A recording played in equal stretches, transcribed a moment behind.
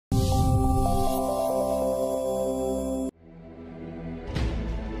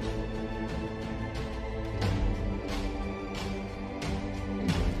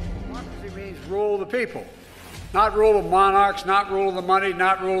people. Not rule of monarchs, not rule of the money,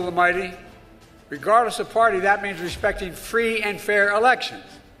 not rule of the mighty. Regardless of party, that means respecting free and fair elections,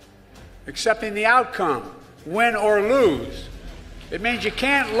 accepting the outcome, win or lose. It means you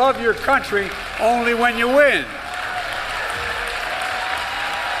can't love your country only when you win.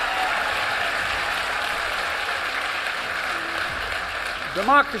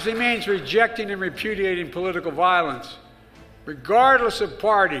 Democracy means rejecting and repudiating political violence. Regardless of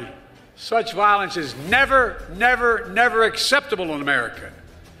party, such violence is never, never, never acceptable in America.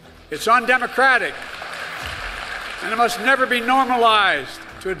 It's undemocratic, and it must never be normalized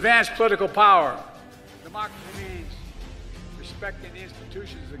to advance political power. Democracy means respecting the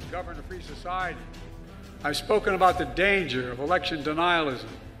institutions that govern a free society. I've spoken about the danger of election denialism,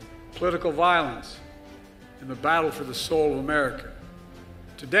 political violence, and the battle for the soul of America.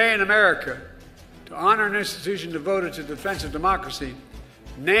 Today in America, to honor an institution devoted to the defense of democracy,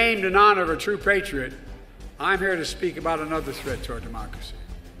 named in honor of a true patriot, I'm here to speak about another threat to our democracy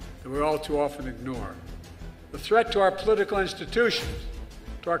that we all too often ignore. The threat to our political institutions,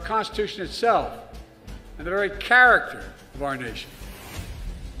 to our Constitution itself, and the very character of our nation.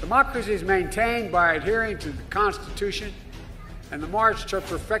 Democracy is maintained by adhering to the Constitution and the march toward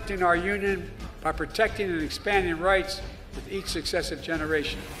perfecting our union by protecting and expanding rights with each successive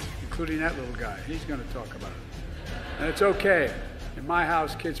generation, including that little guy. He's going to talk about it. And it's okay. In my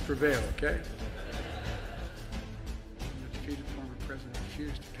house, kids prevail, okay? The defeated former president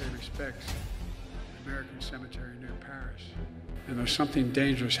refused to pay respects at the American cemetery near Paris. And there's something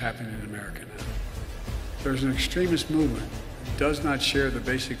dangerous happening in America now. There's an extremist movement that does not share the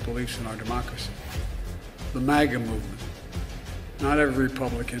basic beliefs in our democracy. The MAGA movement. Not every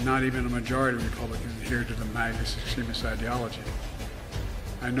Republican, not even a majority of Republicans adhere to the MAGA extremist ideology.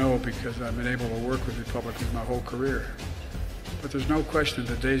 I know because I've been able to work with Republicans my whole career. But there's no question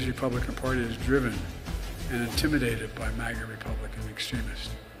that today's Republican Party is driven and intimidated by MAGA Republican extremists.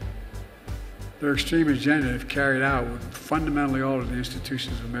 Their extreme agenda, if carried out, would fundamentally alter the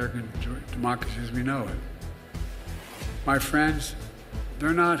institutions of American democracy as we know it. My friends,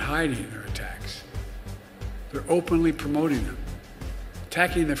 they're not hiding their attacks. They're openly promoting them.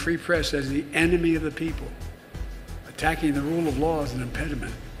 Attacking the free press as the enemy of the people, attacking the rule of law as an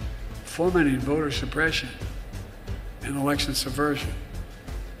impediment, fomenting voter suppression and election subversion.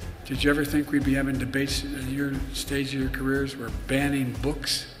 Did you ever think we'd be having debates at your stage of your careers where banning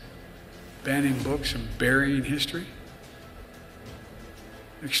books and burying history?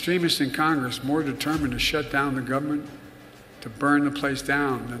 Extremists in Congress more determined to shut down the government, to burn the place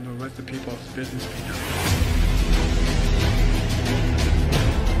down, than to let the people's business be done.